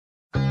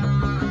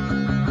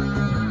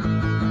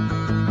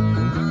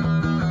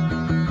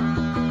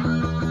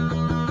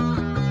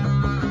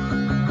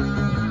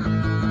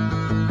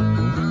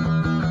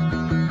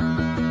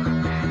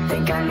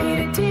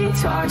need a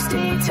detox,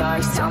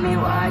 detox. Tell me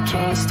why I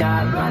can't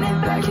stop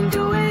running back and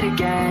do it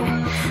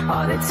again.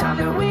 All the time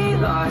that we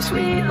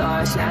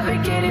lost, never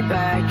get it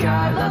back.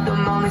 I love the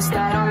moments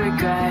that I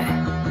regret.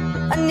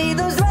 I need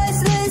those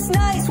restless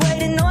nights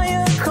waiting on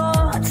your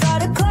call. I try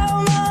to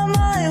cloud my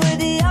mind with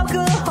the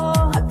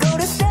alcohol. I go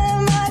to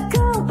stand my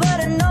cup, but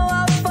I know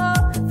I'll fall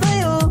for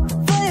you,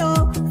 for you,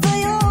 for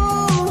you.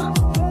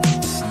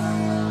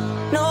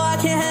 No, I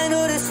can't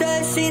handle the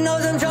stress. She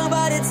knows I'm drunk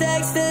by the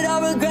text that I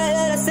regret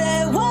that I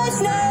said. What's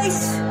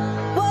next?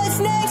 What's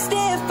next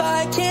if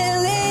I can't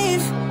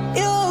leave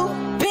you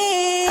be?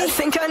 I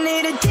think I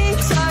need a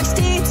detox,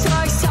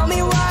 detox. Tell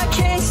me why I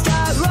can't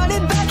stop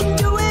running back and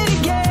do it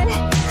again.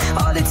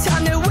 All the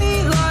time that we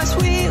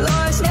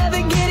lost,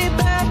 never get it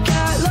back.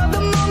 I love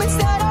the moments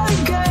that I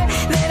regret.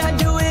 Then I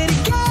do it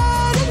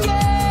again,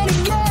 again,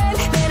 again.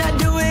 Then I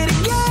do it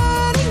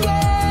again,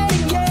 again,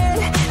 again.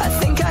 I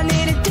think I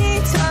need a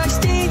detox,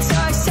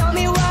 detox. Tell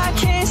me why I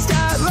can't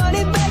stop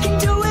running back and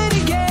do it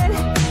again.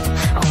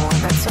 I want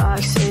that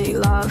toxic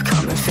love,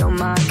 come and fill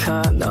my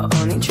cup. The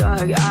only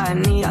drug I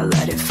need, I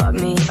let it fuck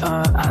me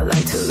up. I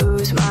like to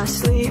lose my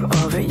sleep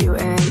over you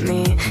and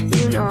me.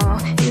 You know,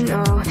 you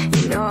know,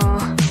 you know.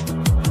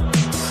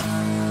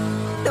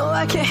 No,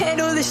 I can't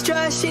handle the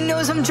stress. She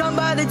knows I'm drunk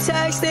by the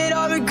text that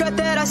I regret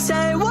that I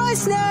said.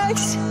 What's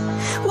next?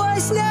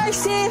 What's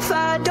next if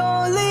I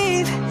don't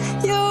leave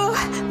you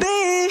be?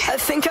 I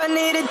think I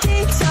need a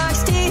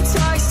detox,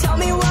 detox. Tell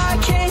me why I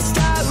can't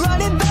stop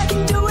running back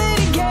and do it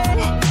again.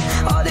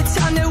 All the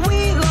time that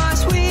we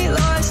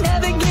lost,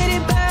 never get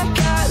it back.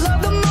 I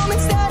love the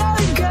moments that I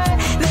regret.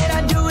 Then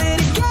I do it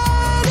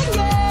again,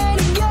 again,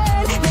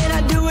 again. Then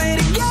I do it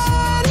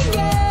again,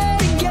 again,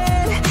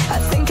 again. I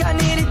think I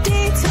need a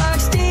detox,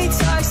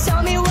 detox.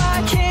 Tell me why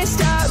I can't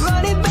stop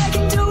running back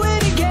and do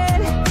it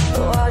again.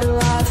 Why do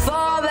I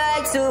fall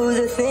back to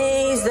the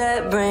things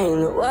that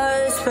bring the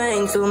worst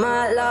pain to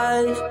my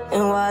life?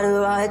 And why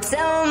do I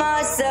tell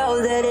myself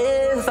that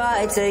if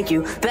I take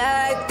you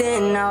back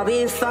then I'll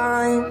be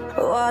fine?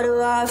 Why do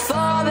I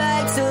fall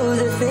back to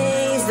the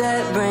things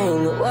that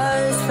bring the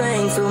worst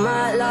pain to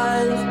my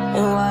life?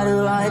 And why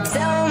do I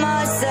tell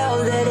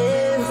myself that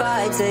if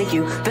I take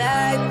you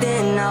back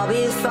then I'll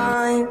be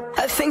fine?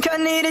 I think I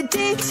need a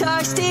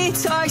detox,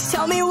 detox.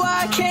 Tell me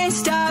why I can't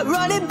stop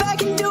running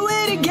back and do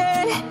it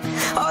again.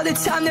 All the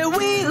time that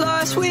we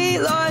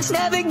lost,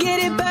 never get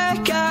it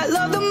back. I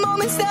love the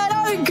moments that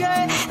I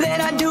regret. Then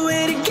I do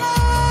it again.